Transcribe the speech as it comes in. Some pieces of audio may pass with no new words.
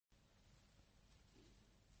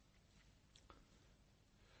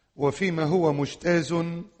وفيما هو مجتاز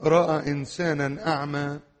رأى إنسانا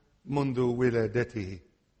أعمى منذ ولادته،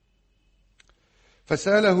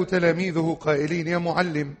 فسأله تلاميذه قائلين: يا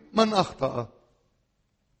معلم، من أخطأ،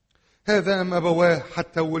 هذا أم أبواه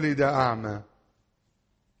حتى ولد أعمى؟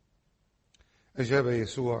 أجاب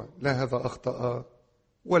يسوع: لا هذا أخطأ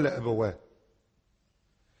ولا أبواه،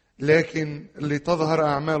 لكن لتظهر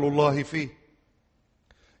أعمال الله فيه.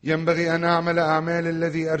 ينبغي أن أعمل أعمال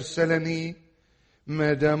الذي أرسلني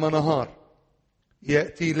ما دام نهار.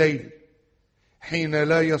 يأتي ليل حين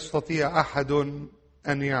لا يستطيع أحد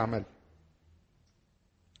أن يعمل.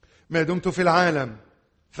 ما دمت في العالم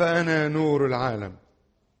فأنا نور العالم.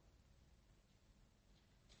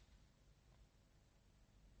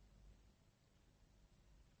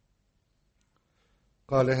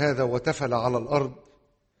 قال هذا وتفل على الأرض،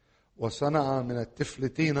 وصنع من التفل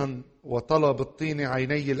طينا، وطلى بالطين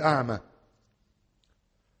عيني الأعمى،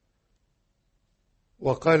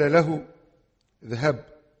 وقال له: اذهب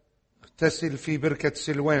اغتسل في بركة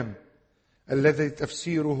سلوام، الذي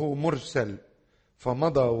تفسيره مرسل.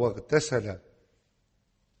 فمضى واغتسل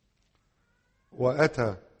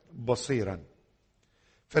وأتى بصيرا.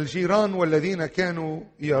 فالجيران والذين كانوا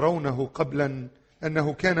يرونه قبلا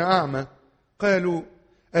أنه كان أعمى قالوا: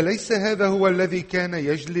 أليس هذا هو الذي كان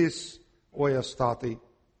يجلس ويستعطي؟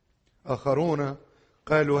 آخرون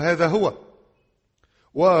قالوا: هذا هو،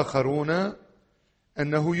 وآخرون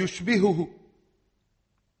أنه يشبهه.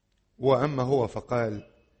 وأما هو فقال: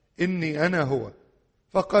 إني أنا هو.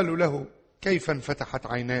 فقالوا له: كيف انفتحت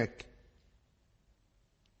عيناك؟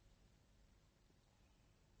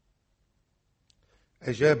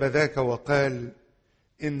 أجاب ذاك وقال: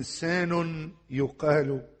 إنسان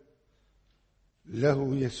يقال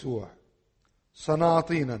له يسوع صنع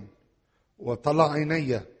طينا وطلع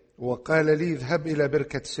عيني، وقال لي: اذهب إلى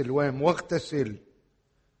بركة سلوام واغتسل.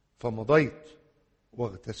 فمضيت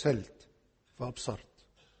واغتسلت فأبصرت.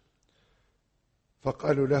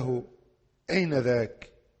 فقالوا له: أين ذاك؟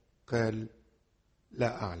 قال: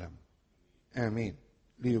 لا أعلم. آمين.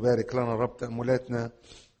 ليبارك لنا الرب تأملاتنا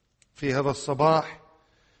في هذا الصباح.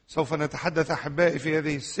 سوف نتحدث أحبائي في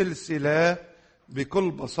هذه السلسلة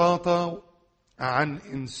بكل بساطة عن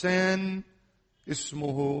إنسان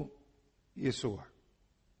اسمه يسوع.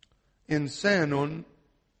 إنسان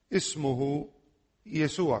اسمه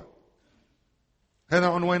يسوع، هذا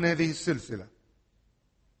عنوان هذه السلسلة.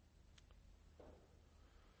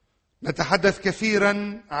 نتحدث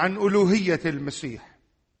كثيرا عن ألوهية المسيح،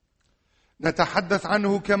 نتحدث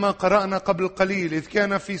عنه كما قرأنا قبل قليل: إذ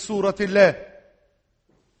كان في صورة الله،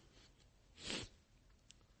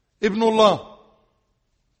 ابن الله.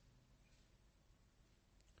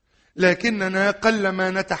 لكننا قلما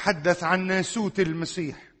نتحدث عن ناسوت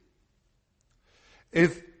المسيح.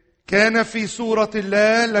 إذ كان في صورة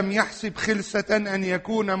الله لم يحسب خلسة أن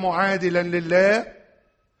يكون معادلا لله،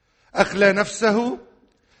 أخلى نفسه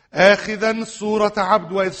آخذا صورة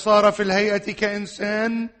عبد، وإذ صار في الهيئة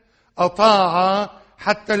كإنسان أطاع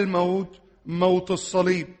حتى الموت، موت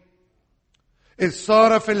الصليب. إذ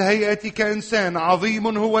صار في الهيئة كإنسان.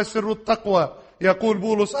 عظيم هو سر التقوى، يقول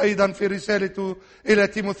بولس أيضا في رسالته إلى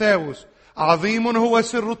تيموثاوس: عظيم هو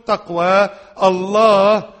سر التقوى،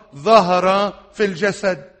 الله ظهر في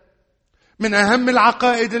الجسد. من أهم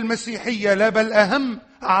العقائد المسيحية، لا بل أهم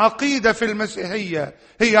عقيدة في المسيحية،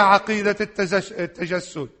 هي عقيدة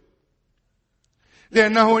التجسد.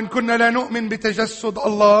 لأنه إن كنا لا نؤمن بتجسد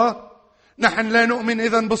الله، نحن لا نؤمن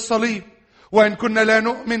إذن بالصليب. وإن كنا لا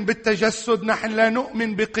نؤمن بالتجسد، نحن لا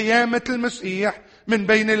نؤمن بقيامة المسيح من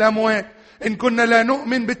بين الأموات. إن كنا لا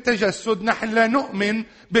نؤمن بالتجسد، نحن لا نؤمن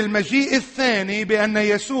بالمجيء الثاني، بأن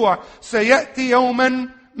يسوع سيأتي يوما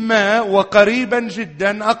ما وقريبا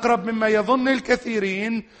جدا، أقرب مما يظن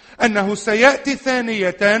الكثيرين، أنه سيأتي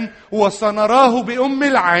ثانية وسنراه بأم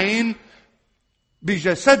العين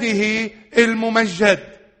بجسده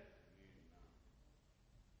الممجد.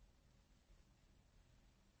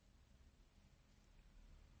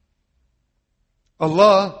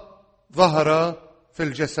 الله ظهر في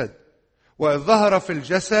الجسد، وإذ ظهر في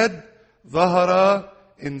الجسد ظهر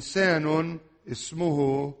إنسان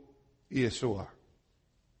اسمه يسوع.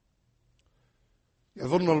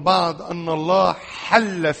 يظن البعض أن الله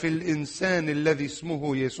حل في الإنسان الذي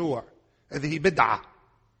اسمه يسوع. هذه بدعة.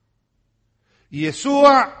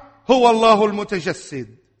 يسوع هو الله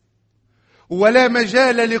المتجسد، ولا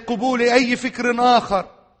مجال لقبول أي فكر آخر.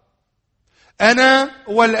 أنا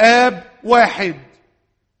والآب واحد،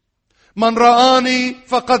 من رآني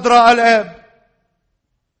فقد رأى الآب.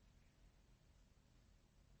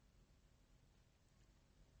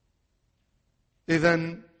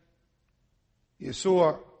 إذن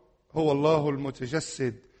يسوع هو الله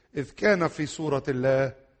المتجسد، إذ كان في صورة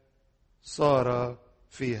الله صار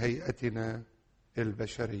في هيئتنا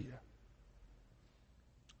البشرية.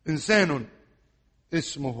 إنسان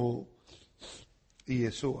اسمه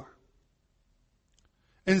يسوع،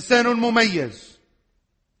 إنسان مميز.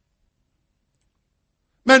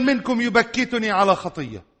 من منكم يبكتني على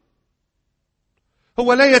خطية؟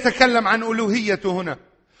 هو لا يتكلم عن ألوهيته هنا،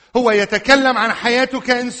 هو يتكلم عن حياته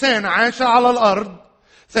كإنسان عاش على الأرض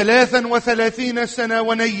 33 سنة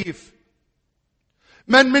ونيف.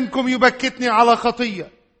 من منكم يبكتني على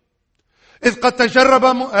خطية؟ إذ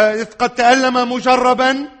قد تألم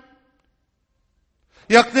مجربا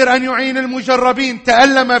يقدر أن يعين المجربين.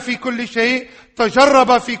 تألم في كل شيء،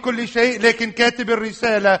 تجرب في كل شيء، لكن كاتب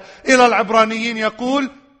الرسالة إلى العبرانيين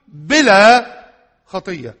يقول بلا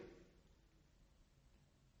خطية.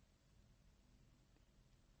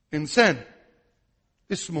 إنسان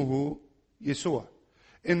اسمه يسوع،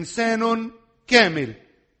 إنسان كامل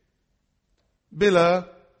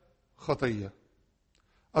بلا خطية.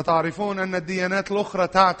 أتعرفون أن الديانات الأخرى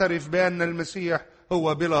تعترف بأن المسيح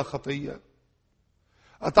هو بلا خطية؟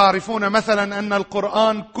 أتعرفون مثلا أن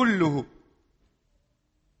القرآن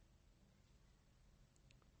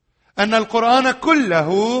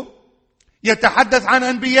كله يتحدث عن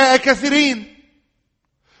أنبياء كثيرين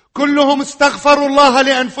كلهم استغفروا الله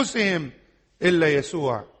لأنفسهم إلا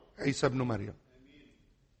يسوع عيسى ابن مريم.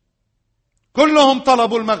 كلهم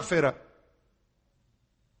طلبوا المغفرة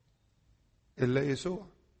إلا يسوع.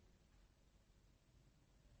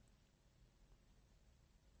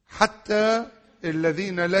 حتى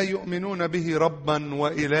الذين لا يؤمنون به ربا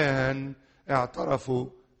وإلها اعترفوا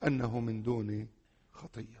أنه من دون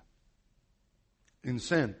خطية.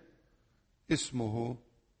 إنسان اسمه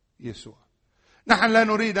يسوع. نحن لا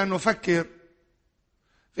نريد أن نفكر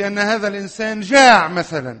في أن هذا الإنسان جاع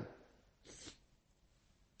مثلا،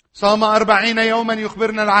 صام 40 يوما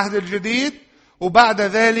يخبرنا العهد الجديد، وبعد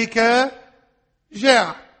ذلك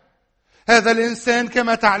جاع. هذا الإنسان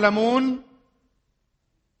كما تعلمون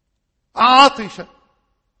عطش،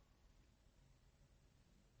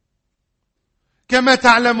 كما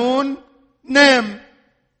تعلمون نام،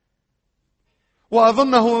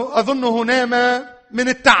 وأظنه نام من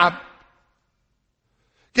التعب.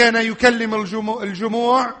 كان يكلم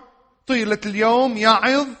الجموع طيلة اليوم،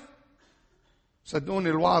 يعظ. صدقوني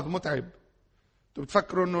الوعظ متعب. انتوا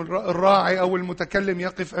بتفكروا انه الراعي او المتكلم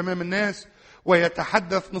يقف امام الناس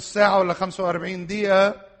ويتحدث نص ساعة ولا 45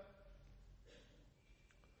 دقيقة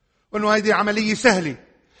وانه هذه عملية سهلة،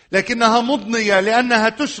 لكنها مضنية لانها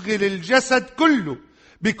تشغل الجسد كله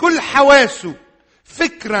بكل حواسه،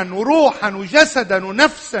 فكرا وروحا وجسدا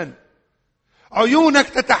ونفسا. عيونك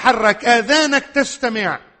تتحرك، آذانك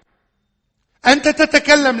تستمع، أنت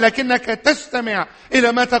تتكلم لكنك تستمع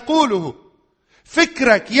إلى ما تقوله،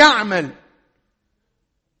 فكرك يعمل،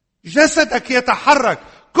 جسدك يتحرك،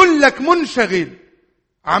 كلك منشغل.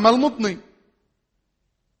 عمل مضني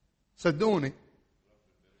صدقوني.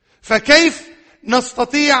 فكيف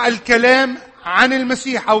نستطيع الكلام عن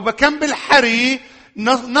المسيح، أو بكم بالحري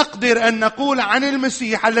نقدر أن نقول عن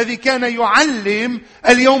المسيح الذي كان يعلم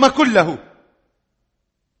اليوم كله؟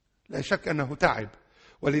 لا شك أنه تعب،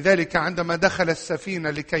 ولذلك عندما دخل السفينة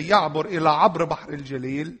لكي يعبر إلى عبر بحر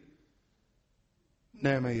الجليل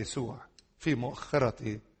نام يسوع في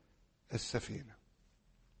مؤخرة السفينة.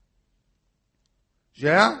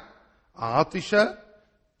 جاع، عطش،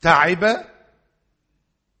 تعب.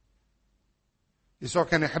 يسوع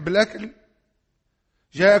كان يحب الأكل.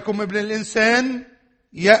 جاءكم ابن الإنسان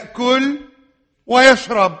يأكل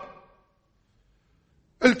ويشرب.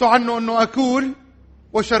 قلت عنه أنه أكول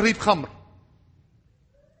وشريب خمر،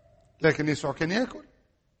 لكن يسوع كان يأكل.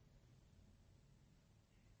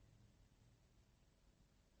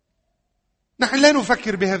 نحن لا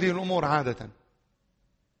نفكر بهذه الأمور عادة،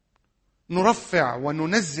 نرفع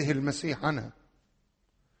وننزه المسيح عنها،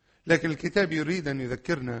 لكن الكتاب يريد أن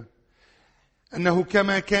يذكرنا أنه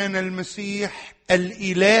كما كان المسيح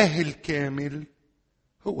الإله الكامل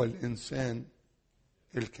هو الإنسان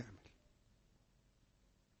الكامل.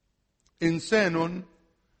 إنسان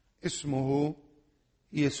اسمه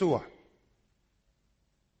يسوع.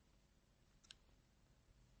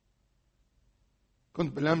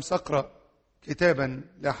 كنت بالأمس أقرأ كتابا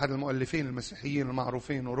لأحد المؤلفين المسيحيين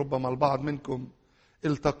المعروفين، وربما البعض منكم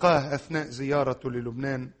التقاه أثناء زيارته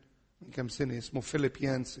للبنان من كم سنة، اسمه فيليب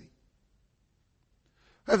يانسي.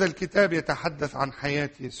 هذا الكتاب يتحدث عن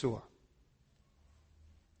حياة يسوع.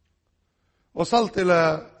 وصلت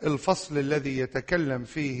إلى الفصل الذي يتكلم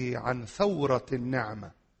فيه عن ثورة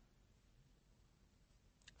النعمة.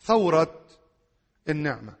 ثورة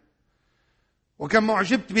النعمة. وكم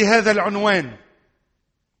أعجبت بهذا العنوان،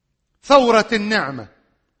 ثورة النعمة.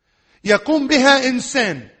 يقوم بها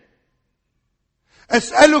إنسان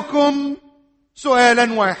أسألكم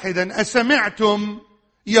سؤالا واحدا: أسمعتم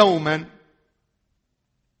يوما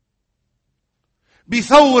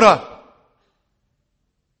بثورة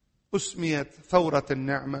أسميت ثورة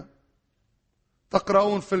النعمة؟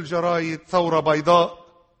 تقرؤون في الجرايد ثورة بيضاء،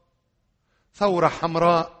 ثورة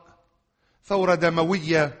حمراء، ثورة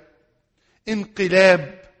دموية،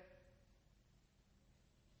 انقلاب.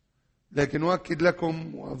 لكن أؤكد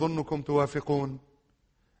لكم وأظنكم توافقون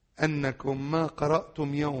أنكم ما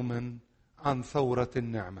قرأتم يوما عن ثورة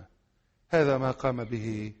النعمة. هذا ما قام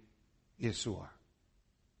به يسوع.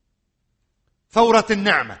 ثورة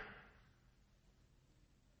النعمة.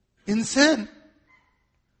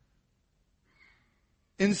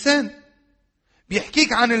 إنسان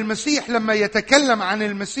بيحكيك عن المسيح. لما يتكلم عن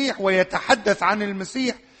المسيح ويتحدث عن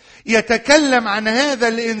المسيح يتكلم عن هذا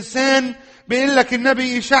الإنسان. بيقول لك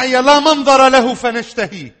النبي إشعيا: لا منظر له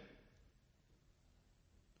فنشتهيه.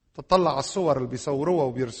 تطلع على الصور اللي بيصوروها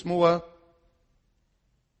وبيرسموها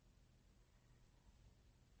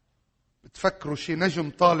بتفكروا شي نجم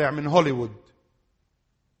طالع من هوليوود.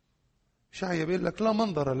 إشعيا بيقول لك: لا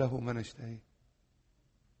منظر له ما نشتهيه.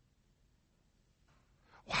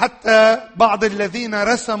 وحتى بعض الذين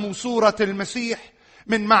رسموا صورة المسيح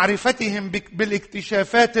من معرفتهم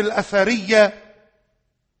بالاكتشافات الأثرية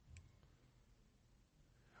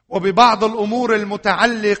وببعض الأمور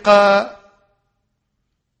المتعلقة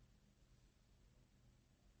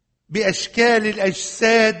بأشكال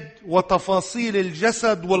الأجساد وتفاصيل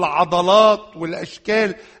الجسد والعضلات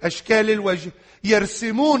والأشكال، أشكال الوجه،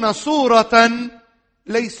 يرسمون صورة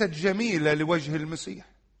ليست جميلة لوجه المسيح.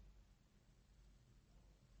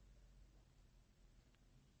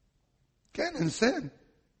 كان إنسان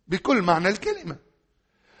بكل معنى الكلمة.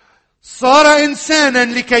 صار إنسانا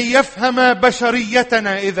لكي يفهم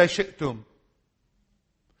بشريتنا إذا شئتم.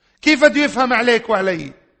 كيف بده يفهم عليك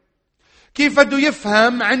وعلي؟ كيف بده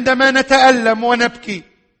يفهم عندما نتألم ونبكي؟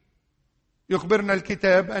 يخبرنا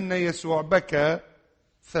الكتاب أن يسوع بكى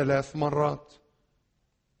 3 مرات.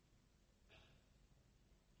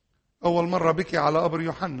 أول مرة بكي على قبر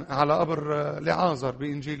يوحنا، على قبر لعازر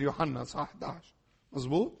بإنجيل يوحنا صح 11.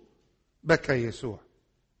 مظبوط؟ بكى يسوع.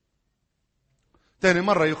 ثاني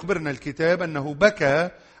مرة يخبرنا الكتاب أنه بكى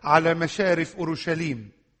على مشارف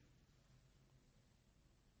أورشليم.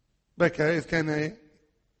 بكى إذ كان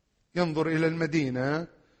ينظر إلى المدينة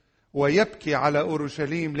ويبكي على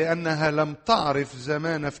أورشليم لأنها لم تعرف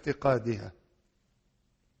زمان افتقادها.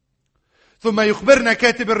 ثم يخبرنا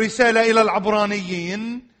كاتب الرسالة إلى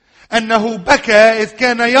العبرانيين أنه بكى إذ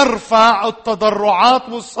كان يرفع التضرعات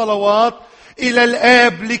والصلوات إلى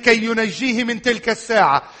الآب لكي ينجيه من تلك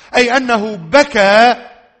الساعة. أي أنه بكى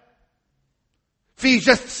في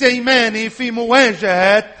جثسيماني في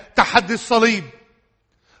مواجهة تحدي الصليب.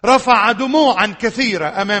 رفع دموعا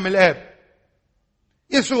كثيرة أمام الآب.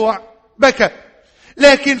 يسوع بكى،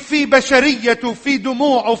 لكن في بشريته، في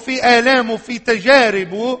دموعه، في آلامه، في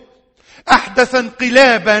تجاربه أحدث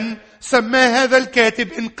انقلابا سماه هذا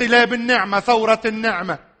الكاتب انقلاب النعمة، ثورة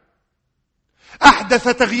النعمة. أحدث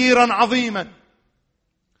تغييرا عظيما.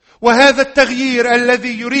 وهذا التغيير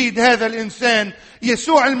الذي يريد هذا الإنسان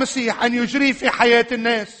يسوع المسيح أن يجريه في حياة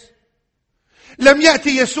الناس. لم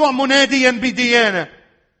يأتي يسوع مناديا بديانة.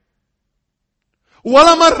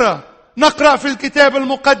 ولا مرة نقرأ في الكتاب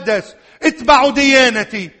المقدس اتبعوا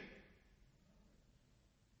ديانتي،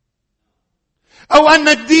 أو أن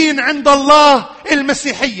الدين عند الله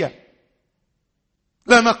المسيحية.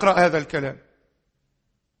 لا نقرأ هذا الكلام.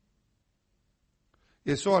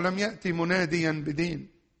 يسوع لم يأتي مناديا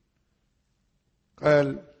بدين.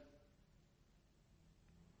 قال: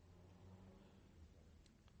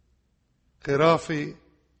 خرافي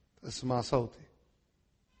تسمع صوتي.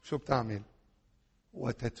 شو بتعمل؟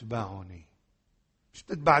 وتتبعني. مش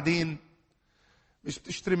بتتبع دين، مش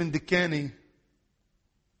بتشتري من دكاني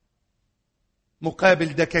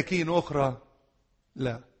مقابل دكاكين أخرى.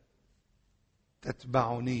 لا،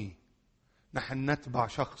 تتبعني. نحن نتبع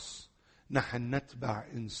شخص، نحن نتبع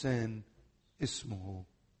إنسان اسمه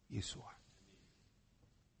يسوع.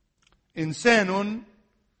 إنسان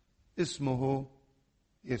اسمه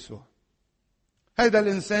يسوع. هذا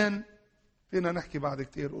الإنسان فينا نحكي بعد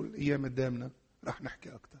كتير، والأيام قدامنا رح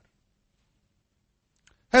نحكي أكتر.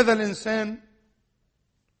 هذا الإنسان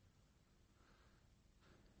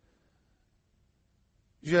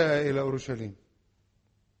جاء إلى أورشليم.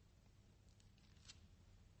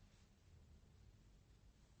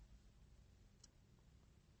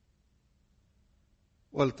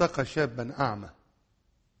 والتقى شابا أعمى.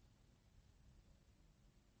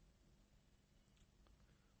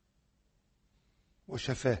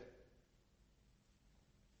 وشفاه.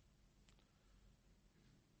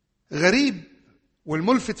 غريب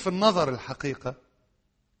والملفت في النظر الحقيقة،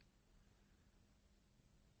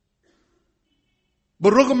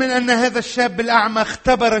 بالرغم من أن هذا الشاب الأعمى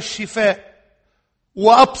اختبر الشفاء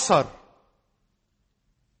وأبصر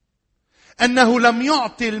أنه لم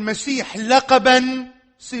يعطي المسيح لقبا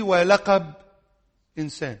سوى لقب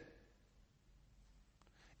إنسان.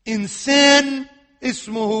 إنسان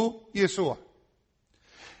اسمه يسوع.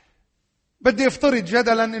 بدي افترض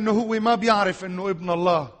جدلا أنه هو ما بيعرف أنه ابن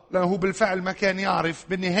الله، لأنه بالفعل ما كان يعرف.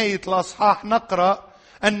 بنهاية الأصحاح نقرأ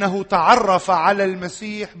أنه تعرف على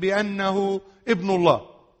المسيح بأنه ابن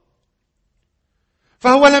الله،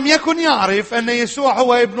 فهو لم يكن يعرف أن يسوع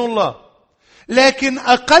هو ابن الله. لكن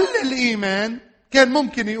أقل الإيمان كان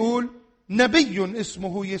ممكن يقول نبي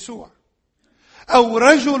اسمه يسوع، أو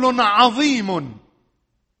رجل عظيم،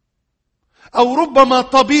 أو ربما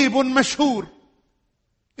طبيب مشهور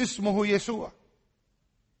اسمه يسوع.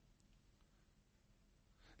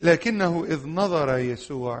 لكنه إذ نظر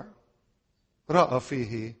يسوع رأى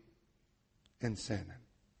فيه إنسانا.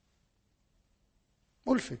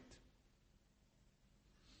 ملفت.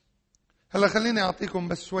 هلا خليني أعطيكم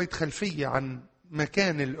بس شوية خلفية عن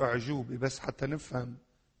مكان الأعجوبة بس حتى نفهم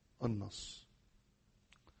النص.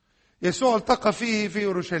 يسوع التقى فيه في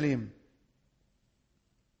أورشليم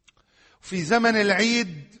في زمن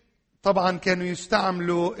العيد. طبعا كانوا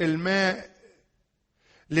يستعملوا الماء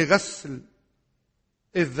لغسل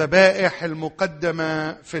الذبائح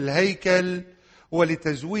المقدمة في الهيكل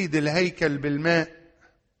ولتزويد الهيكل بالماء.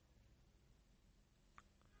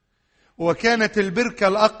 وكانت البركة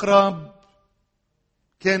الأقرب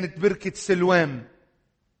كانت بركة سلوام،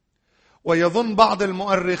 ويظن بعض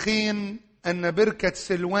المؤرخين أن بركة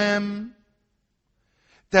سلوام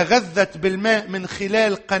تغذت بالماء من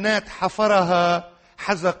خلال قناة حفرها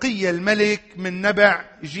حزقية الملك من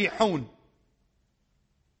نبع جيحون.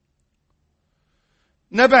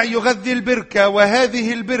 نبع يغذي البركة،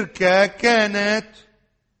 وهذه البركة كانت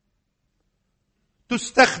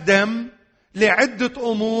تستخدم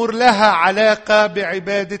لعدة أمور لها علاقة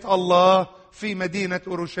بعبادة الله في مدينة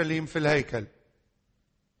أورشليم في الهيكل.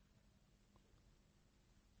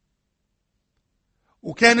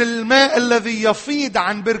 وكان الماء الذي يفيض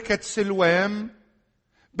عن بركة سلوام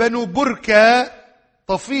بنوا بركة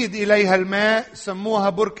تفيض إليها الماء، سموها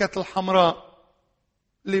بركة الحمراء.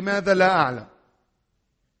 لماذا لا أعلم.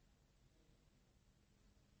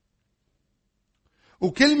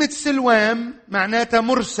 وكلمة سلوام معناتها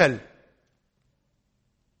مرسل.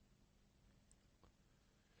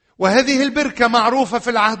 وهذه البركة معروفة في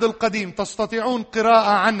العهد القديم، تستطيعون قراءة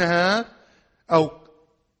عنها أو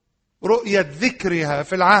رؤية ذكرها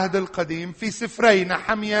في العهد القديم في سفري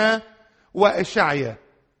نحميا وإشعيا،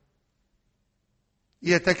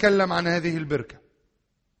 يتكلم عن هذه البركة.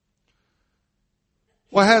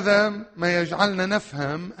 وهذا ما يجعلنا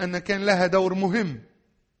نفهم أن كان لها دور مهم،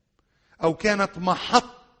 أو كانت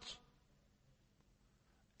محط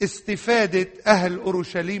استفادة أهل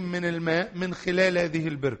أورشليم من الماء من خلال هذه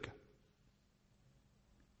البركة.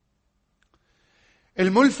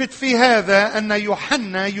 الملفت في هذا أن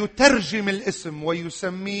يوحنا يترجم الاسم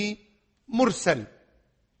ويسميه مرسل.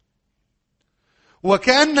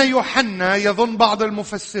 وكأن يوحنا، يظن بعض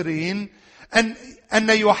المفسرين أن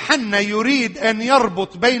يوحنا يريد أن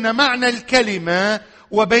يربط بين معنى الكلمة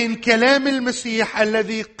وبين كلام المسيح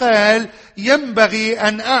الذي قال ينبغي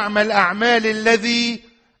أن أعمل أعمال الذي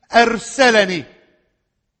أرسلني.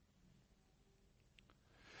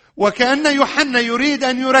 وكأن يوحنا يريد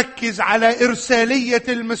أن يركز على إرسالية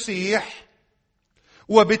المسيح،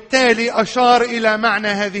 وبالتالي أشار إلى معنى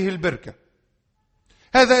هذه البركة.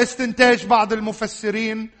 هذا استنتاج بعض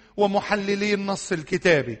المفسرين ومحللي النص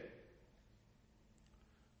الكتابي،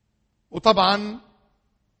 وطبعا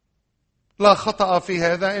لا خطأ في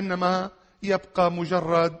هذا، إنما يبقى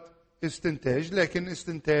مجرد استنتاج، لكن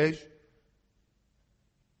استنتاج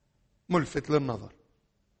ملفت للنظر.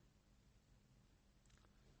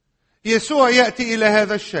 يسوع يأتي إلى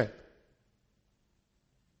هذا الشاب.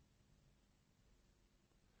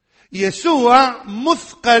 يسوع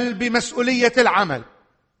مثقل بمسؤولية العمل.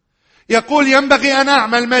 يقول ينبغي أن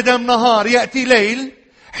أعمل ما دام نهار، يأتي ليل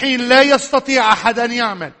حين لا يستطيع أحد أن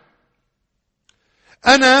يعمل.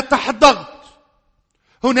 أنا تحت ضغط،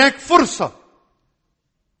 هناك فرصة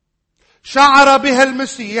شعر بها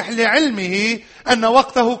المسيح لعلمه أن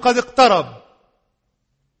وقته قد اقترب،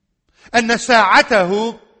 أن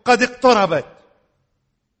ساعته قد اقتربت.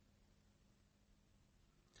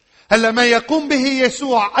 هلا ما يقوم به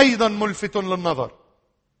يسوع أيضا ملفت للنظر.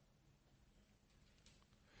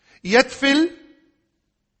 يتفل،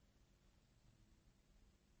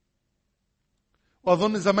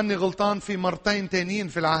 وأظن إذا ماني غلطان في مرتين تانيين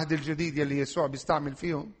في العهد الجديد يلي يسوع بيستعمل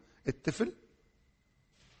فيهم التفل.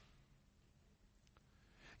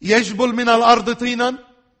 يجبل من الأرض طينا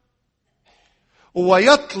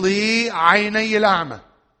ويطلي عيني الأعمى.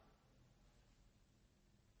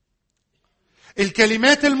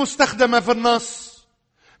 الكلمات المستخدمة في النص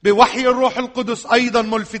بوحي الروح القدس أيضا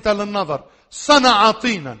ملفتة للنظر. صنع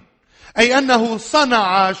طينا، أي أنه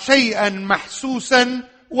صنع شيئا محسوسا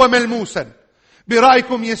وملموسا.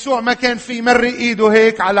 برأيكم يسوع ما كان في مر إيده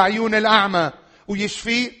هيك على عيون الأعمى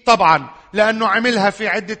ويشفيه؟ طبعا، لأنه عملها في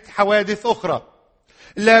عدة حوادث أخرى.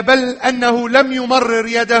 لا، بل أنه لم يمرر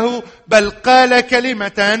يده، بل قال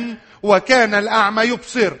كلمة وكان الأعمى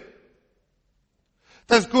يبصر.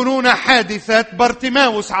 تذكرون حادثة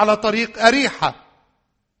بارتيماوس على طريق أريحة؟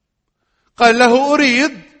 قال له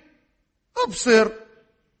أريد أبصر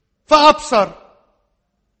فأبصر.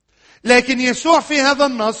 لكن يسوع في هذا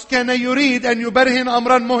النص كان يريد أن يبرهن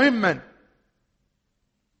أمرا مهما،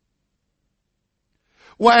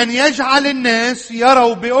 وأن يجعل الناس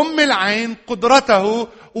يروا بأم العين قدرته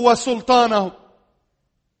وسلطانه.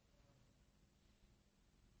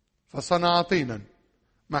 فصنع طينا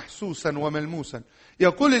محسوسا وملموسا.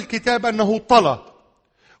 يقول الكتاب أنه طلى،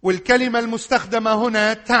 والكلمة المستخدمة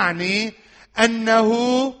هنا تعني أنه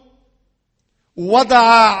وضع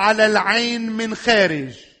على العين من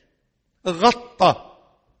خارج، غطى،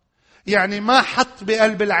 يعني ما حط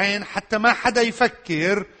بقلب العين حتى ما حدا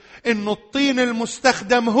يفكر إن الطين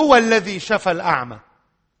المستخدم هو الذي شفى الأعمى،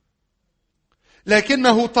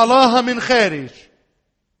 لكنه طلاها من خارج.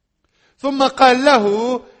 ثم قال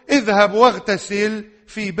له اذهب واغتسل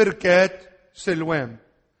في بركة سلوام،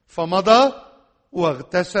 فمضى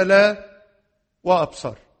واغتسل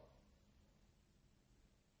وأبصر.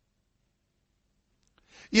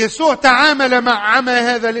 يسوع تعامل مع عمى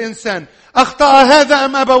هذا الإنسان. أخطأ هذا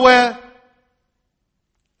أم أبواه؟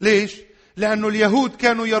 ليش؟ لأن اليهود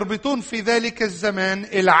كانوا يربطون في ذلك الزمان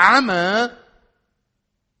العمى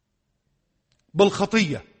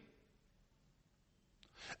بالخطية.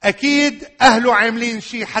 أكيد أهله عاملين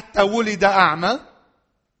شيء حتى ولد أعمى،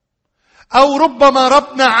 أو ربما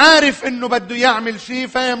ربنا عارف أنه بده يعمل شيء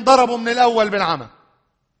فهم ضربه من الأول بالعمى.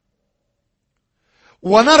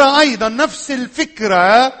 ونرى أيضا نفس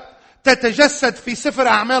الفكرة تتجسد في سفر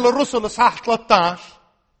أعمال الرسل إصحاح 13،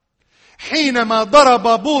 حينما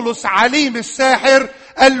ضرب بولس عليم الساحر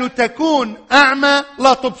قال له تكون أعمى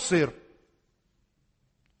لا تبصر،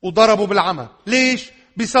 وضربه بالعمى. ليش؟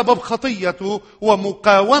 بسبب خطيته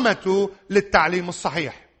ومقاومته للتعليم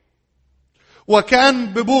الصحيح. وكان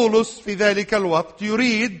ببولس في ذلك الوقت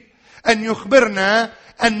يريد أن يخبرنا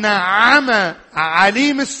أن عمى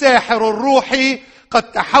عليم الساحر الروحي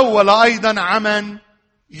قد تحول أيضا عمى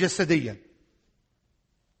جسديا.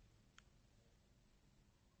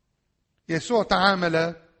 يسوع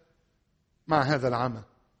تعامل مع هذا العمى،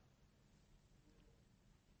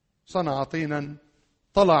 صنع طينا،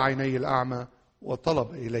 طلع عيني الأعمى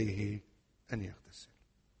وطلب إليه أن يغتسل.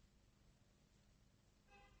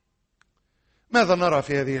 ماذا نرى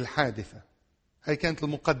في هذه الحادثة؟ هي كانت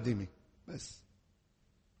المقدمة بس.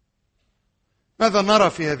 ماذا نرى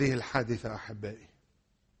في هذه الحادثة أحبائي؟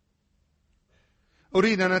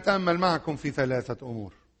 أريد أن أتأمل معكم في 3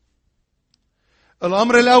 أمور.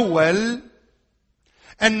 الأمر الأول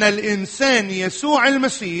أن الإنسان يسوع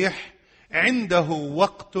المسيح عنده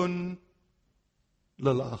وقت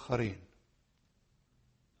للآخرين.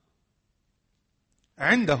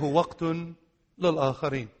 عنده وقت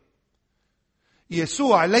للآخرين.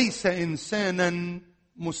 يسوع ليس إنسانا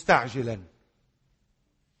مستعجلا.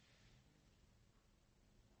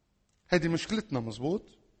 هذه مشكلتنا، مظبوط؟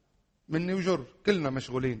 مني وجر، كلنا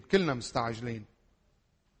مشغولين، كلنا مستعجلين.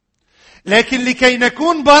 لكن لكي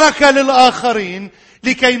نكون بركة للآخرين،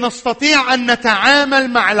 لكي نستطيع أن نتعامل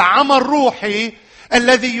مع العمى الروحي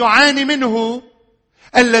الذي يعاني منه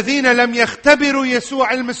الذين لم يختبروا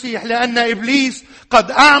يسوع المسيح، لأن إبليس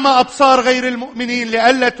قد أعمى أبصار غير المؤمنين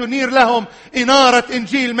لئلا تنير لهم إنارة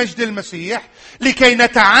إنجيل مجد المسيح. لكي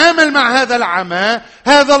نتعامل مع هذا العمى،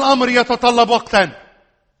 هذا الأمر يتطلب وقتا.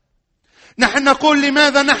 نحن نقول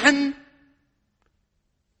لماذا نحن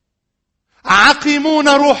عقيمون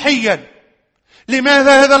روحيا؟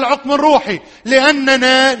 لماذا هذا العقم الروحي؟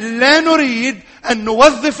 لأننا لا نريد أن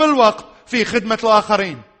نوظف الوقت في خدمة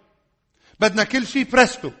الآخرين. بدنا كل شيء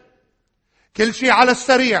برستو، كل شيء على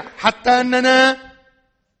السريع، حتى أننا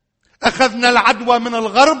أخذنا العدوى من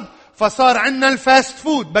الغرب فصار عندنا الفاست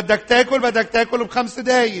فود. بدك تاكل ب5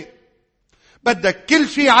 دقائق. بدك كل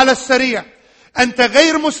شيء على السريع. أنت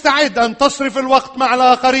غير مستعد أن تصرف الوقت مع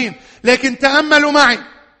الآخرين. لكن تأملوا معي،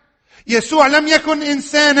 يسوع لم يكن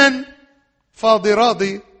إنسانا فاضي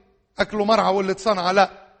راضي أكله مرعى واللي تصنع.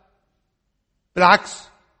 لا، بالعكس،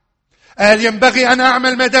 قال ينبغي أن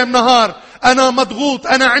أعمل مدام نهار أنا مضغوط،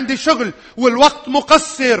 أنا عندي شغل والوقت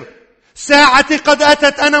مقصر، ساعتي قد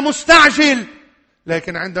أتت، أنا مستعجل.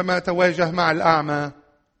 لكن عندما تواجه مع الأعمى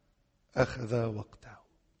أخذ وقته.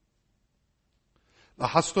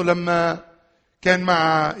 لاحظت لما كان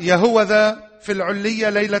مع يهوذا في العلية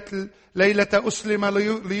ليلة أسلم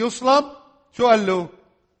ليصلب، شو قال له؟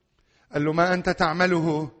 قال له ما أنت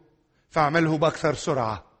تعمله فاعمله بأكثر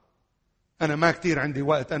سرعة، أنا ما كتير عندي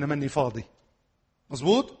وقت، أنا مني فاضي.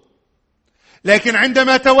 مظبوط؟ لكن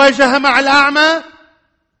عندما تواجه مع الأعمى،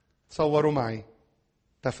 تصوروا معي،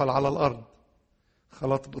 تفل على الأرض،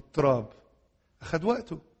 خلط بالتراب، أخذ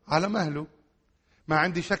وقته على مهله. ما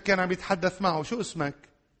عندي شك كان عم يتحدث معه، شو اسمك؟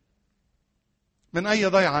 من أي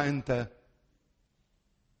ضيعة أنت؟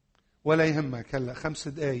 ولا يهمك، هلأ 5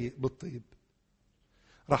 دقايق بالطيب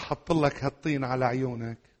رح حط لك هالطين على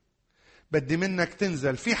عيونك، بدي منك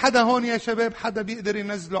تنزل. في حدا هون يا شباب حدا بيقدر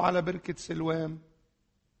ينزله على بركة سلوام؟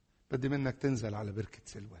 بدي منك تنزل على بركة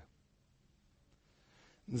سلوام.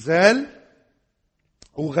 نزل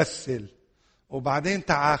وغسل، وبعدين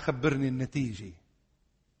تعال خبرني النتيجة.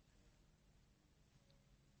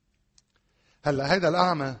 هلأ هيدا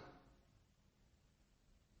الأعمى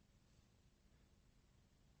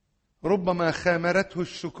ربما خامرته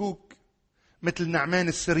الشكوك مثل نعمان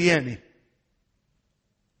السرياني.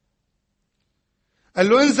 قال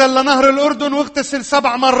له انزل لنهر الأردن واغتسل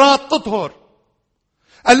 7 مرات تطهر.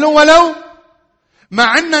 قال له ولو مع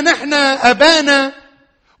عنا نحن أبانا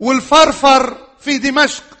والفرفر في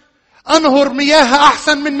دمشق أنهر مياه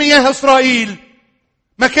أحسن من مياه إسرائيل،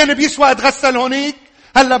 ما كان بيسوى أتغسل هونيك؟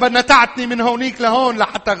 هلا بدنا تعتني من هونيك لهون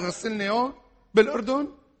لحتى تغسلني هون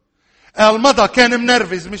بالأردن؟ المضى كان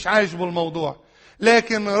منرفز، مش عاجبه الموضوع.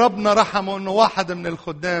 لكن ربنا رحمه انه واحد من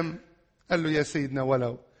الخدام قال له يا سيدنا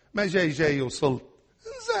ولو ما جاي وصلت،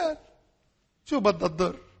 انزل، شو بدها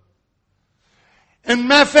تضر؟ ان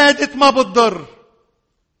ما فادت ما بتضر.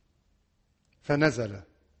 فنزل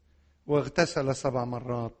واغتسل 7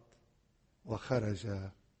 مرات وخرج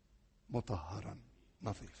مطهرا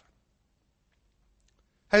نظيفا.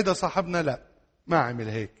 هيدا صاحبنا لا، ما عمل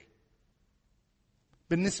هيك.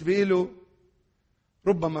 بالنسبة له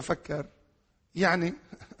ربما فكر يعني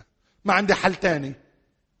ما عندي حل تاني،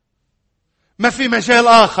 ما في مجال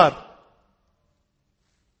آخر.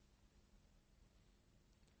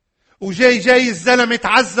 وجاي الزلمة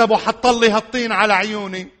تعذب وحط لي هالطين على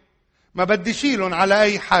عيوني، ما بدي شيلهم على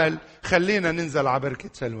أي حال، خلينا ننزل على بركة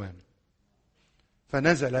سلوان.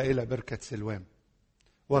 فنزل إلى بركة سلوان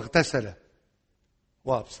واغتسل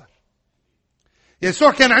وأبصر.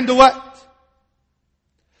 يسوع كان عنده وقت،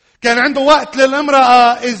 كان عنده وقت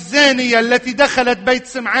للامرأة الزانية التي دخلت بيت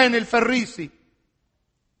سمعان الفريسي.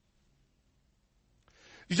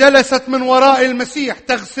 جلست من وراء المسيح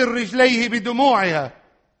تغسل رجليه بدموعها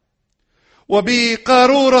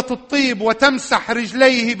وبقارورة الطيب وتمسح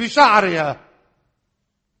رجليه بشعرها.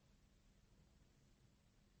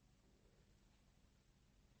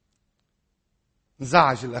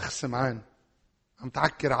 انزعج الأخ سمعان، عم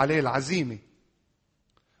تعكر عليه العزيمة.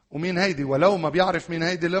 ومين هيدي؟ ولو ما بيعرف مين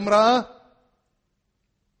هيدي الامرأة.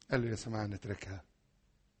 قال له يا سمعان اتركها،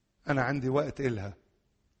 أنا عندي وقت إلها،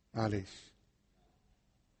 معليش.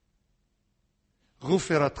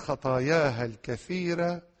 غفرت خطاياها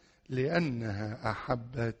الكثيرة لأنها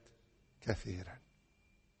أحبت كثيرا.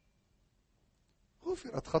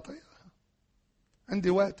 غفرت خطاياها، عندي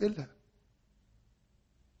وقت إلها.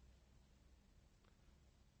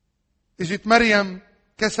 اجت مريم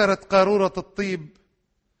كسرت قارورة الطيب،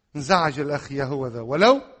 انزعج الأخ يهوذا،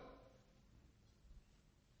 ولو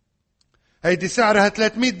هيدي سعرها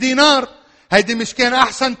 300 دينار، هيدي مش كان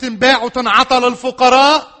أحسن تنباع وتنعطى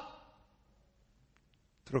للفقراء؟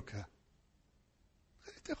 اتركها،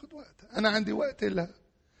 خلي تاخد وقتها، أنا عندي وقت لها،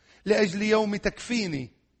 لأجل يوم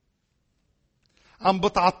تكفيني، عم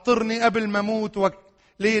بتعطرني قبل ما موت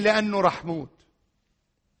ليه؟ لأنه رح موت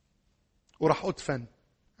ورح أدفن،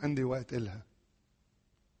 عندي وقت لها.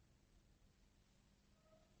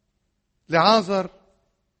 لعازر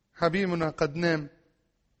حبيبنا قد نام،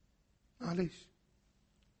 معليش،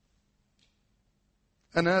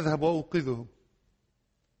 أنا أذهب وأوقظه.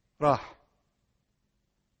 راح،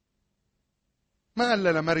 ما قال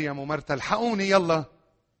لمريم ومرتا الحقوني يلا،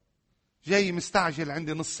 جاي مستعجل،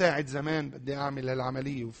 عندي نص ساعة زمان بدي أعمل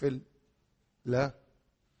هالعملية وفل. لا،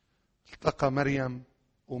 التقى مريم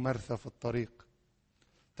ومرثا في الطريق.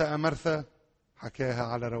 التقى مرثا، حكاها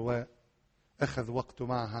على رواق، أخذ وقته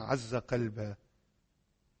معها، عز قلبها،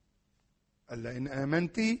 قال لها إن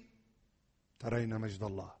آمنتي ترين مجد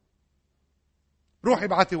الله، روحي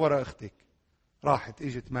ابعتي وراء أختك. راحت،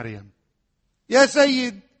 إجت مريم، يا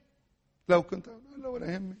سيد لو كنت، لا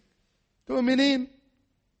ولا يهمك، تؤمنين؟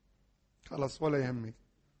 خلاص ولا يهمك،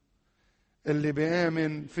 اللي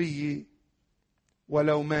بيآمن فيه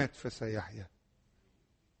ولو مات فسيحيا.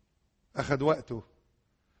 أخذ وقته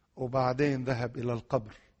وبعدين ذهب إلى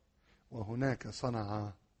القبر، وهناك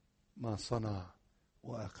صنع ما صنع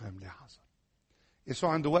وأقام لحظة.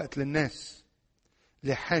 يسوع عنده وقت للناس،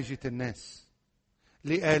 لحاجة الناس،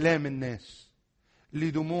 لآلام الناس،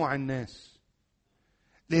 لدموع الناس.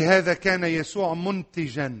 لهذا كان يسوع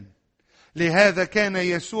منتجا، لهذا كان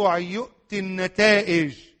يسوع يؤتي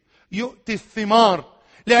النتائج، يؤتي الثمار،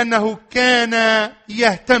 لأنه كان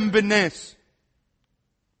يهتم بالناس.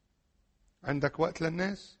 عندك وقت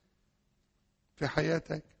للناس في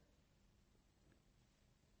حياتك؟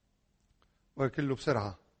 وكله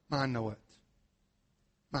بسرعة، ما عندنا وقت،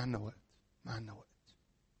 ما عندنا وقت، ما عندنا وقت.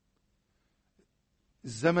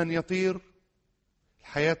 الزمن يطير،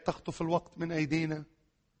 الحياة تخطف الوقت من أيدينا،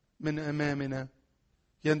 من أمامنا،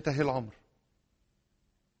 ينتهي العمر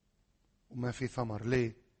وما في ثمر.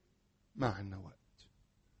 ليه؟ ما عندنا وقت.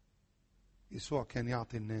 يسوع كان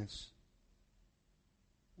يعطي الناس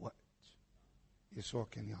وقت، يسوع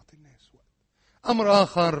كان يعطي الناس وقت. أمر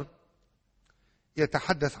آخر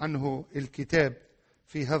يتحدث عنه الكتاب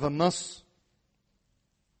في هذا النص،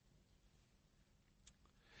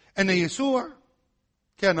 أن يسوع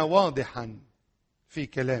كان واضحا في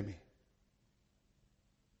كلامه،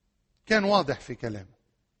 كان واضح في كلامه.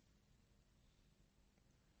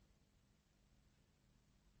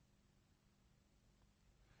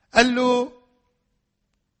 قال له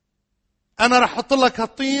أنا رح أحط لك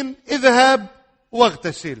هالطين، اذهب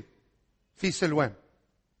واغتسل في سلوان.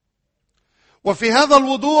 وفي هذا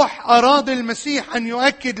الوضوح أراد المسيح أن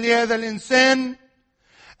يؤكد لهذا الإنسان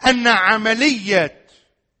أن عملية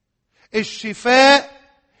الشفاء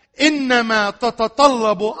إنما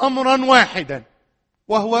تتطلب أمرا واحدا،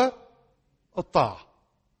 وهو الطاعة.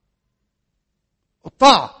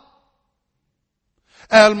 الطاعة.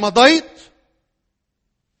 قال مضيت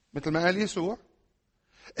مثل ما قال يسوع،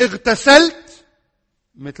 اغتسلت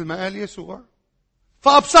مثل ما قال يسوع،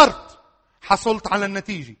 فأبصرت، حصلت على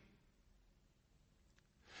النتيجة.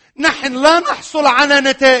 نحن لا نحصل على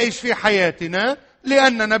نتائج في حياتنا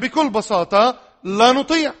لأننا بكل بساطة لا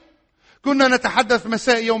نطيع. كنا نتحدث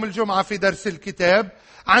مساء يوم الجمعة في درس الكتاب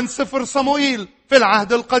عن سفر صموئيل في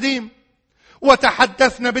العهد القديم،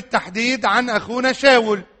 وتحدثنا بالتحديد عن أخونا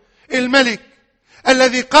شاول الملك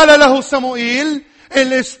الذي قال له صموئيل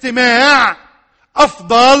الاستماع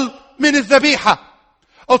أفضل من الذبيحة،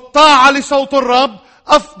 الطاعة لصوت الرب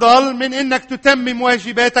أفضل من أنك تتمم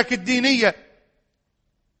واجباتك الدينية.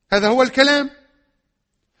 هذا هو الكلام.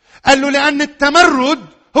 قال له لأن التمرد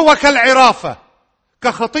هو كالعرافة،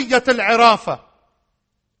 كخطية العرافة،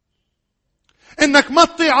 إنك ما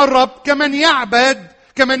تطيع الرب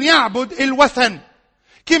كمن يعبد الوثن،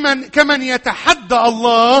 كمن يتحدى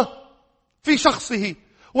الله في شخصه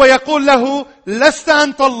ويقول له لست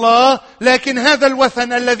أنت الله لكن هذا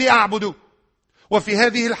الوثن الذي أعبده. وفي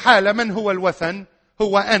هذه الحالة من هو الوثن؟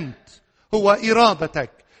 هو أنت، هو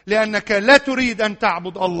إرادتك، لأنك لا تريد أن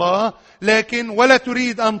تعبد الله ولا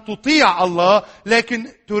تريد أن تطيع الله،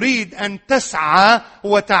 لكن تريد أن تسعى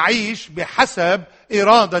وتعيش بحسب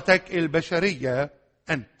إرادتك البشرية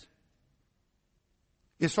أنت.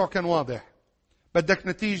 يسوع كان واضح، بدك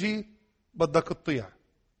نتيجة، بدك تطيع.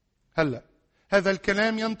 هلأ هذا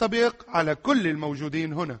الكلام ينطبق على كل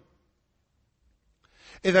الموجودين هنا.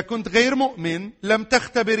 إذا كنت غير مؤمن، لم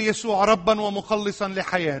تختبر يسوع ربا ومخلصا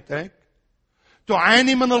لحياتك،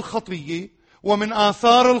 تعاني من الخطية ومن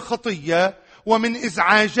آثار الخطية ومن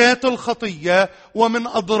إزعاجات الخطية ومن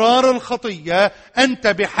أضرار الخطية، أنت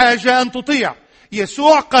بحاجة أن تطيع.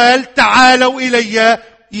 يسوع قال تعالوا إلي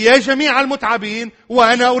يا جميع المتعبين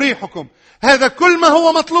وأنا أريحكم. هذا كل ما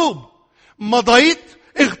هو مطلوب. مضيت،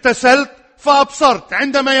 اغتسلت، فأبصرت.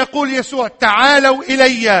 عندما يقول يسوع تعالوا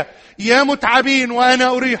إلي يا متعبين وأنا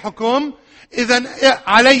أريحكم، إذن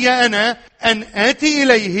علي أنا أن آتي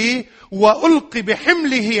إليه وألقي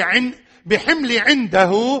بحملي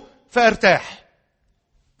عنده فأرتاح.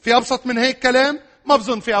 في أبسط من هيك كلام؟ ما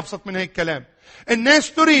بظن في أبسط من هيك كلام.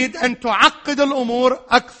 الناس تريد أن تعقد الأمور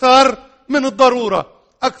أكثر من الضرورة،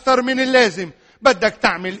 أكثر من اللازم. بدك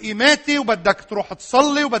تعمل إيماتي، وبدك تروح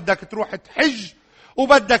تصلي، وبدك تروح تحج،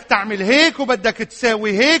 وبدك تعمل هيك، وبدك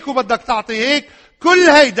تساوي هيك، وبدك تعطي هيك. كل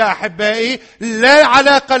هيدا أحبائي لا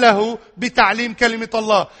علاقة له بتعليم كلمة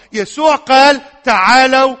الله. يسوع قال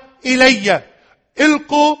تعالوا إلي،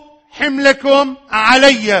 القوا حملكم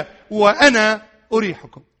علي وأنا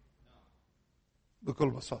أريحكم. بكل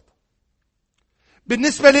بساطة.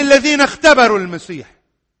 بالنسبة للذين اختبروا المسيح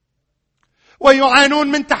ويعانون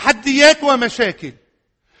من تحديات ومشاكل،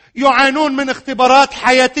 يعانون من اختبارات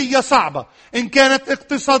حياتية صعبة، إن كانت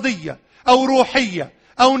اقتصادية أو روحية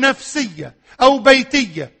أو نفسية أو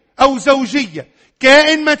بيتية أو زوجية،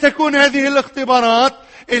 كائن ما تكون هذه الاختبارات،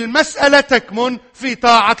 المسألة تكمن في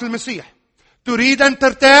طاعة المسيح. تريد أن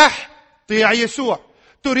ترتاح؟ طيع يسوع.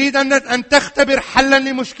 تريد أن تختبر حلا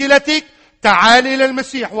لمشكلتك؟ تعال إلى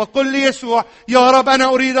المسيح وقل ليسوع: يا رب أنا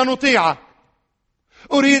أريد أن أطيعك،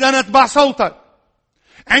 أريد أن أتبع صوتك.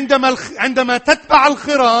 عندما تتبع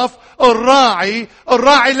الخراف،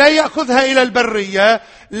 الراعي لا يأخذها إلى البرية،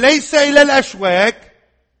 ليس إلى الأشواك،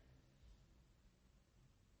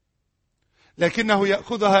 لكنه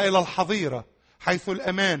يأخذها إلى الحظيرة، حيث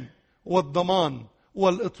الأمان والضمان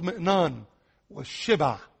والاطمئنان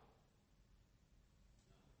والشبع.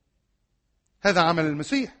 هذا عمل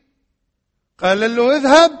المسيح. قال له: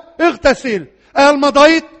 اذهب اغتسل. قال: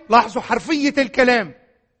 مضيت. لاحظوا حرفية الكلام،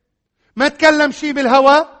 ما تكلم شيء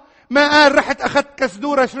بالهواء، ما قال رحت أخذت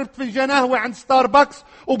كسدورة شربت فنجان قهوة عند ستاربكس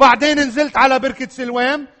وبعدين نزلت على بركة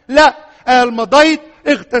سلوام. لا، قال: مضيت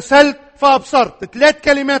اغتسلت فأبصرت. 3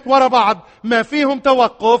 كلمات وراء بعض ما فيهم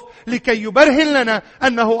توقف، لكي يبرهن لنا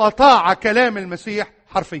أنه أطاع كلام المسيح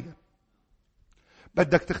حرفيا.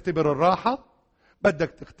 بدك تختبر الراحة، بدك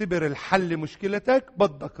تختبر الحل لمشكلتك،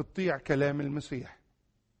 بدك تطيع كلام المسيح.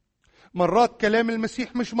 مرات كلام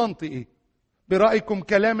المسيح مش منطقي. برأيكم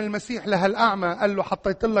كلام المسيح لهالأعمى قال له: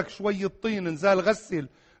 حطيت لك شوية طين، نزال غسل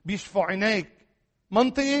بيشفوا عينيك،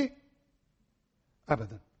 منطقي؟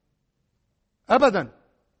 أبدا أبدا،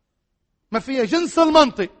 ما فيها جنس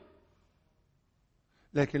المنطق.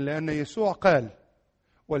 لكن لأن يسوع قال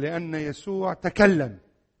ولأن يسوع تكلم،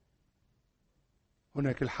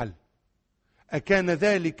 هناك الحل. أكان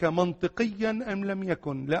ذلك منطقيا أم لم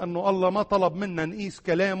يكن؟ لأنه الله ما طلب منا نقيس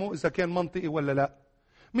كلامه إذا كان منطقي ولا لا.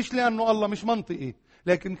 مش لأنه الله مش منطقي،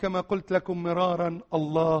 لكن كما قلت لكم مرارا،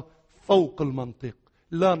 الله فوق المنطق،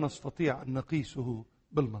 لا نستطيع أن نقيسه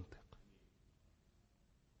بالمنطق.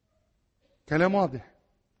 كلام واضح.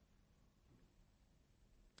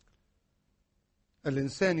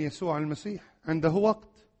 الإنسان يسوع المسيح عنده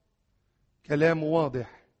وقت، كلامه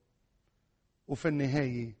واضح، وفي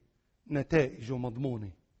النهاية نتائجه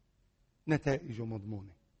مضمونة. نتائجه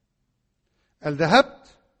مضمونة. قال: ذهبت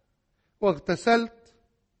واغتسلت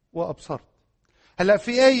وأبصرت. هلأ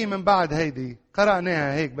في آية من بعد هيدي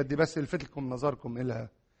قرأناها هيك، بدي بس الفت لكم نظركم إلها.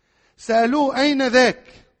 سألوه: أين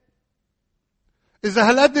ذاك؟ إذا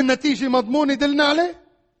هالقد النتيجة مضمونة دلنا عليه.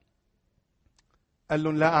 قال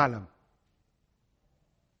لهم: لا أعلم.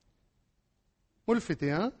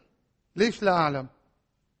 ملفتة، ها؟ ليش لا أعلم؟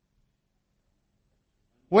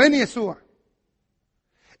 وين يسوع؟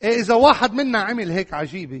 إذا واحد منا عمل هيك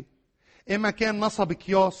عجيبة، إما كان نصب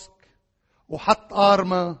كيوسك وحط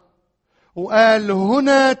آرمة وقال: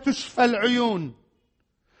 هنا تشفى العيون،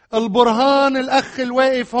 البرهان الأخ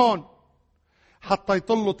الواقف هون، حطيت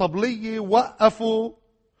له طبلية وقفوا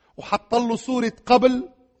وحط له صورة قبل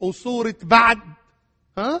وصورة بعد،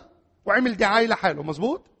 ها؟ وعمل دعاية لحاله.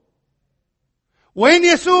 مزبوط؟ وين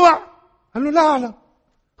يسوع؟ قال له: لا أعلم.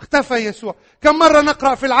 اختفى يسوع. كم مرة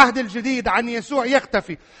نقرأ في العهد الجديد عن يسوع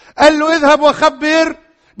يختفي؟ قال له: اذهب وخبر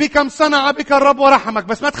بكم صنع بك الرب ورحمك.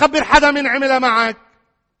 بس ما تخبر حدا من عملها معك،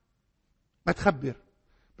 ما تخبر.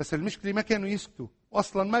 بس المشكلة ما كانوا يسكتوا،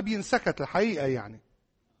 وأصلا ما بينسكت الحقيقة يعني،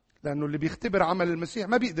 لأنه اللي بيختبر عمل المسيح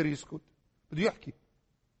ما بيقدر يسكت، بده يحكي.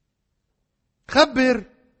 خبر.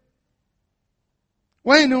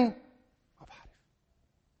 وينه؟ ما بعرف.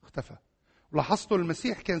 اختفى. ولاحظتوا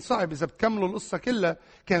المسيح كان صعب، إذا بتكملوا القصة كلها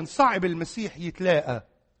كان صعب المسيح يتلاقى،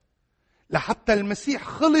 لحتى المسيح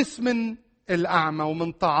خلص من الأعمى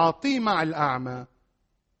ومن تعاطيه مع الأعمى.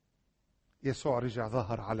 يسوع رجع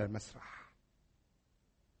ظهر على المسرح.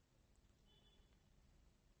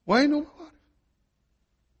 وينه؟ ما بعرف.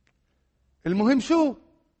 المهم شو؟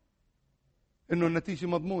 إنه النتيجة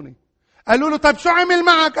مضمونة. قالوا له: طيب شو عمل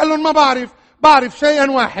معك؟ قال لهم: ما بعرف. بعرف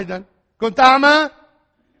شيئا واحدا، كنت أعمى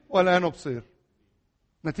والآن أبصر.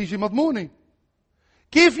 نتيجة مضمونة.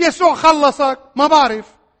 كيف يسوع خلصك؟ ما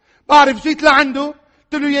بعرف. بعرف جيت لعنده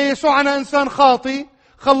قلت له: يا يسوع أنا إنسان خاطي،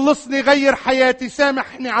 خلصني، غير حياتي،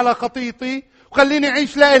 سامحني على خطيتي وخليني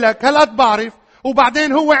أعيش لإلك. هالقد بعرف.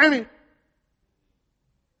 وبعدين هو عمل.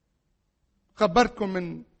 خبرتكم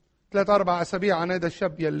من 3-4 أسابيع عن هذا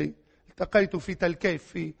الشاب يلي التقيته في تل كيف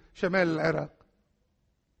في شمال العراق.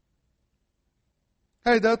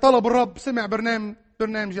 هيدا طلب الرب، سمع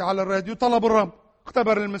برنامجي على الراديو، طلب الرب،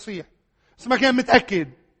 اختبر المسيح، بس ما كان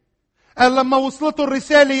متأكد. قال لما وصلته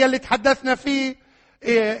الرسالة يلي تحدثنا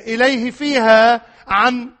إليه فيها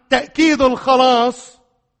عن تأكيد الخلاص،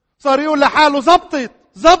 صار يقول لحاله: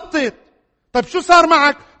 زبطت. طيب شو صار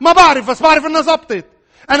معك؟ ما بعرف، بس بعرف انها زبطت.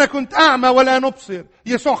 أنا كنت أعمى والآن أبصر.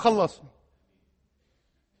 يسوع خلصني.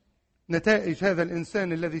 نتائج هذا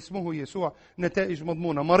الإنسان الذي اسمه يسوع نتائج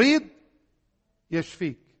مضمونة. مريض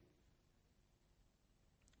يشفيك،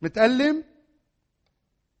 متألم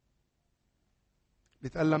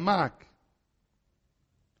بيتألم معك،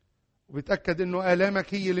 وبيتأكد أنه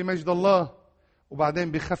آلامك هي لمجد الله،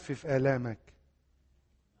 وبعدين بيخفف آلامك.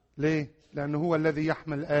 ليه؟ لأنه هو الذي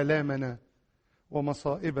يحمل آلامنا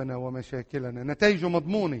ومصائبنا ومشاكلنا. نتائجه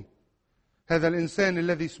مضمونة. هذا الإنسان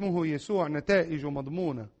الذي اسمه يسوع نتائجه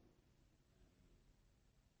مضمونة.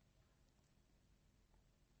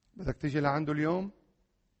 بدك تيجي لعنده اليوم،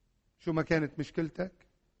 شو ما كانت مشكلتك،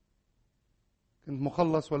 كنت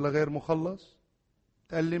مخلص ولا غير مخلص،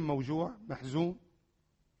 تألم، موجوع، محزون،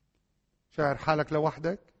 شاعر حالك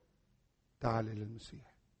لوحدك، تعال إلى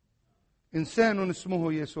المسيح. إنسان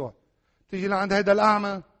اسمه يسوع. تيجي لعند هذا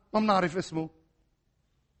الأعمى ما بنعرف اسمه،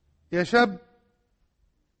 يا شاب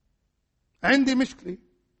عندي مشكلة،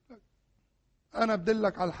 أنا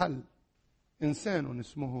بدلك على الحل. إنسان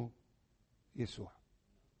اسمه يسوع.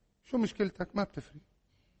 شو مشكلتك ما بتفرق،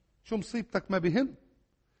 شو مصيبتك ما بهم،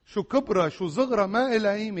 شو كبرى شو صغرى ما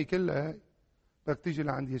إلها قيمة، كلها هاي بدك تيجي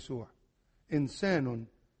لعند يسوع. إنسان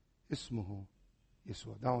اسمه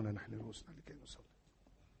يسوع. دعونا نحن رؤوسنا لكي نصلي.